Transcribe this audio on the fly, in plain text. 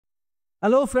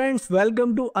Hello friends,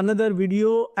 welcome to another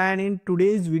video, and in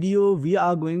today's video we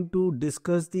are going to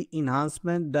discuss the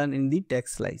enhancement done in the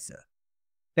TextSlicer.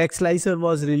 TextSlicer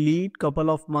was released couple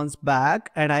of months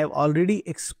back and I have already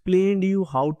explained you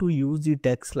how to use the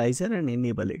TextSlicer and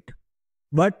enable it.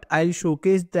 But I'll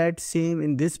showcase that same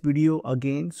in this video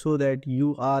again so that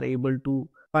you are able to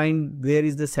find where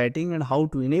is the setting and how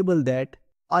to enable that.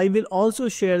 I will also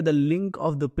share the link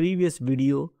of the previous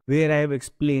video where I have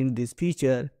explained this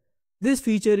feature. This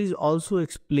feature is also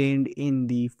explained in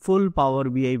the full Power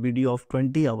BI video of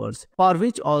 20 hours, for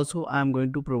which also I am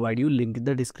going to provide you link in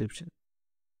the description.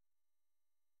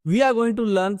 We are going to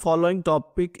learn following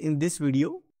topic in this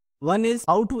video. One is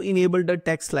how to enable the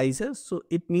TextSlicer. So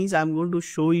it means I am going to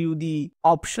show you the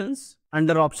options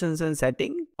under options and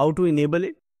setting, how to enable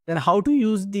it, then how to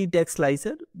use the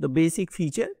TextSlicer, the basic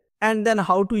feature, and then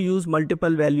how to use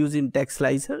multiple values in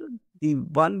TextSlicer, the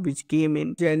one which came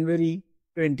in January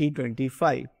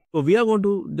 2025. So we are going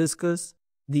to discuss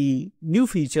the new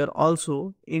feature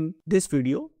also in this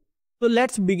video. So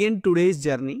let's begin today's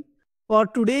journey. For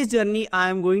today's journey, I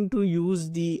am going to use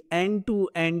the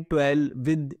end-to-end 12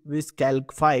 with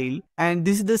viscalc file, and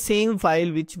this is the same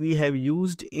file which we have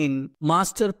used in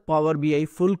Master Power BI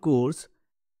full course.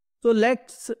 So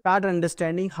let's start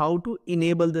understanding how to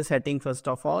enable the setting first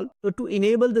of all. So to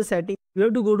enable the setting, you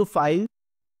have to go to File,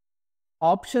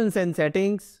 Options and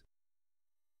Settings.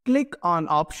 Click on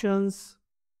Options.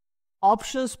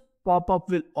 Options pop-up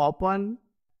will open.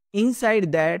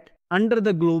 Inside that, under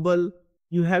the global,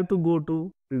 you have to go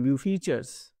to Preview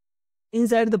Features.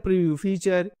 Inside the Preview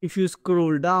feature, if you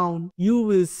scroll down, you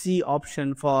will see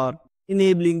option for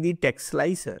enabling the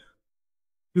TextSlicer.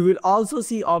 You will also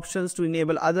see options to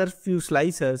enable other few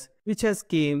slicers which has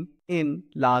came in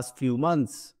last few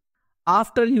months.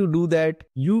 After you do that,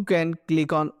 you can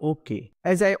click on OK.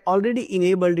 As I already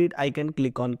enabled it, I can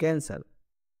click on Cancel.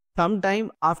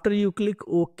 Sometime after you click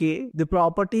OK, the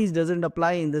properties doesn't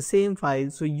apply in the same file,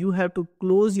 so you have to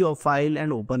close your file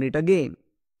and open it again.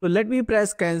 So let me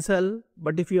press Cancel,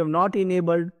 but if you have not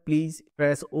enabled, please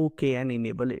press OK and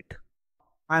enable it.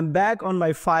 I'm back on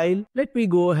my file. Let me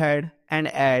go ahead and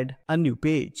add a new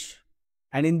page.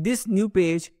 And in this new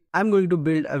page, I'm going to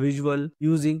build a visual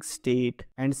using state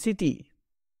and city.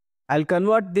 I'll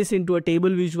convert this into a table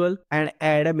visual and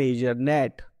add a measure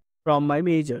net from my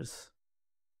measures.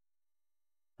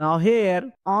 Now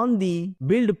here on the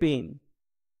build pane,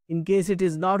 in case it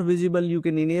is not visible, you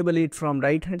can enable it from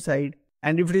right hand side.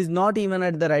 And if it is not even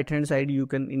at the right hand side, you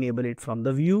can enable it from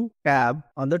the view tab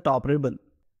on the top ribbon.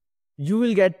 You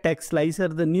will get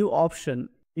TextSlicer, the new option.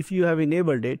 If you have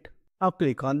enabled it, now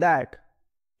click on that.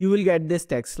 You will get this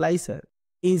TextSlicer.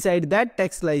 Inside that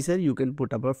TextSlicer, you can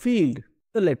put up a field.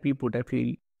 So let me put a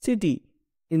field city.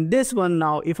 In this one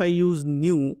now, if I use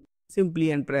new simply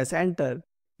and press enter,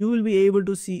 you will be able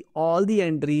to see all the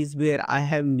entries where I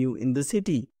have new in the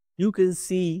city. You can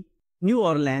see New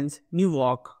Orleans,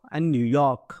 Newark and New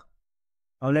York.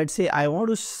 Now let's say I want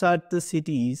to search the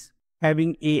cities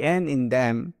having AN in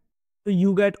them. So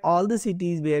you get all the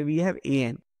cities where we have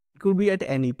AN. It could be at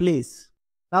any place.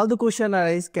 Now the question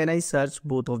arises, can I search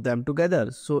both of them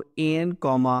together? So AN,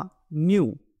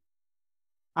 new.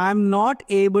 I'm not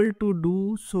able to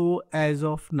do so as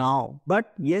of now,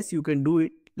 but yes, you can do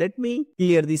it. Let me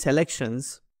clear the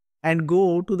selections and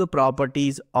go to the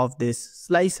properties of this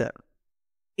slicer.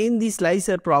 In the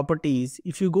slicer properties,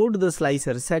 if you go to the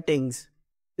slicer settings,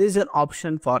 there is an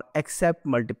option for accept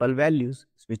multiple values.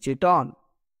 Switch it on.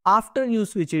 After you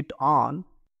switch it on,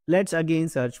 let's again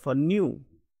search for new.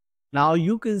 Now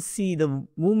you can see the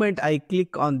moment I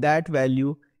click on that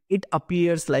value, it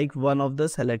appears like one of the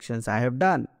selections I have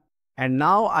done. And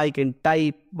now I can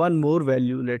type one more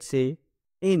value, let's say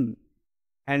in.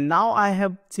 And now I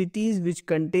have cities which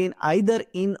contain either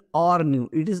in or new.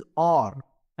 It is or.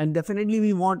 And definitely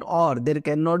we want or. There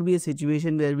cannot be a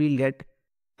situation where we'll get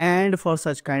and for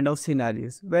such kind of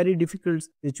scenarios. Very difficult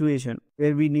situation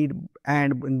where we need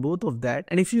and in both of that.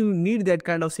 And if you need that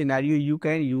kind of scenario, you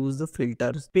can use the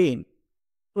filters pane.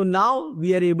 So now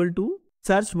we are able to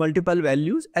search multiple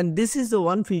values, and this is the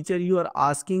one feature you are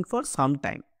asking for some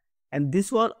time. And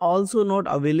this was also not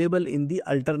available in the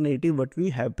alternative what we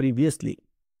have previously.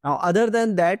 Now other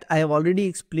than that, I have already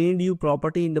explained you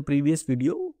property in the previous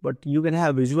video, but you can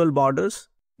have visual borders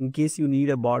in case you need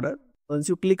a border. Once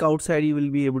you click outside, you will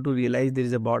be able to realize there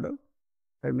is a border.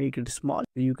 If I make it small,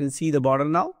 you can see the border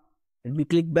now. Let me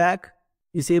click back,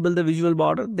 disable the visual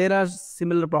border. There are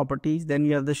similar properties. Then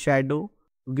you have the shadow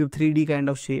to give 3D kind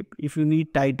of shape. If you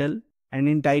need title, and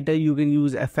in title you can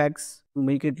use effects to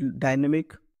make it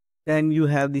dynamic. Then you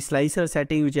have the slicer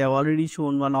setting, which I have already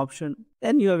shown one option.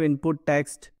 Then you have input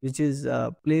text, which is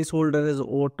placeholder as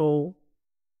auto.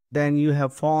 Then you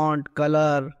have font,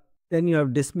 color. Then you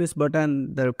have dismiss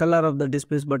button. The color of the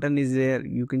dismiss button is there.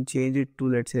 You can change it to,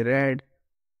 let's say, red.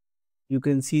 You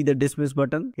can see the dismiss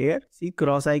button here. See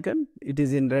cross icon. It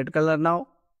is in red color now.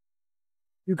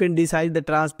 You can decide the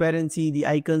transparency, the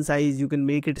icon size. You can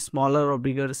make it smaller or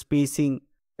bigger, spacing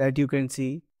that you can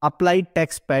see. Applied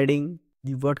text padding.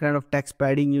 What kind of text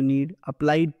padding you need.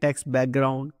 Applied text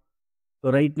background.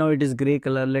 So right now it is gray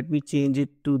color. Let me change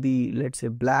it to the, let's say,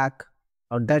 black.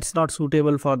 Or that's not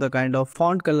suitable for the kind of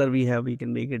font color we have. We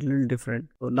can make it a little different.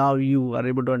 So now you are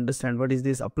able to understand what is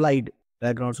this applied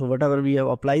background. So whatever we have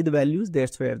applied the values,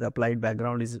 that's where the applied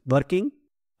background is working.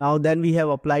 Now then we have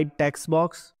applied text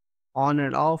box, on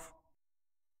and off.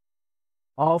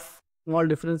 Off, small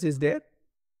difference is there.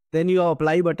 Then you have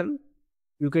apply button.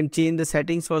 You can change the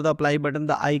settings for the apply button.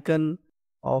 The icon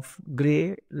of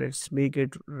gray, let's make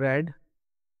it red.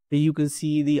 So you can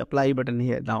see the apply button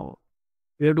here. Now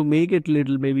we have to make it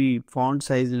little, maybe font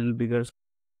size a little bigger.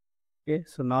 Okay,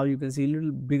 so now you can see a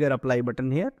little bigger apply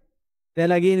button here.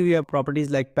 Then again we have properties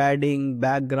like padding,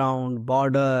 background,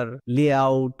 border,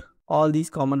 layout, all these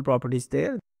common properties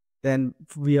there. Then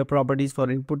we have properties for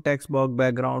input text box,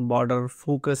 background, border,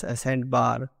 focus, accent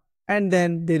bar. And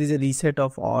then there is a reset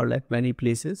of all at many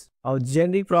places. Our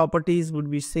generic properties would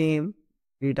be same.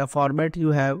 Data format you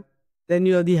have. Then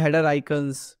you have the header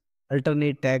icons,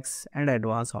 alternate text and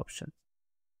advanced options.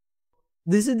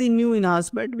 This is the new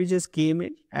enhancement which just came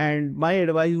in, and my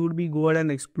advice would be go ahead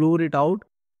and explore it out.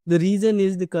 The reason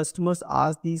is the customers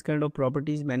ask these kind of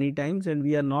properties many times and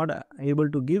we are not able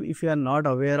to give if you are not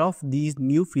aware of these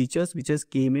new features which has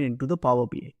came in into the Power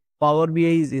BI. Power BI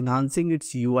is enhancing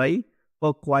its UI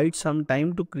for quite some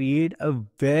time to create a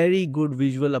very good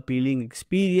visual appealing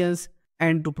experience,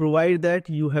 and to provide that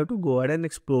you have to go ahead and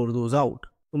explore those out.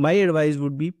 So my advice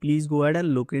would be please go ahead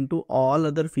and look into all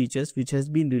other features which has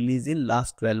been released in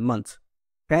last 12 months.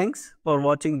 Thanks for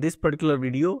watching this particular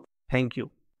video. Thank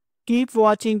you. Keep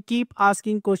watching, keep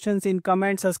asking questions in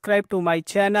comments, subscribe to my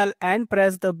channel and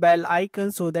press the bell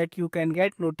icon so that you can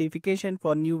get notification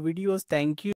for new videos. Thank you.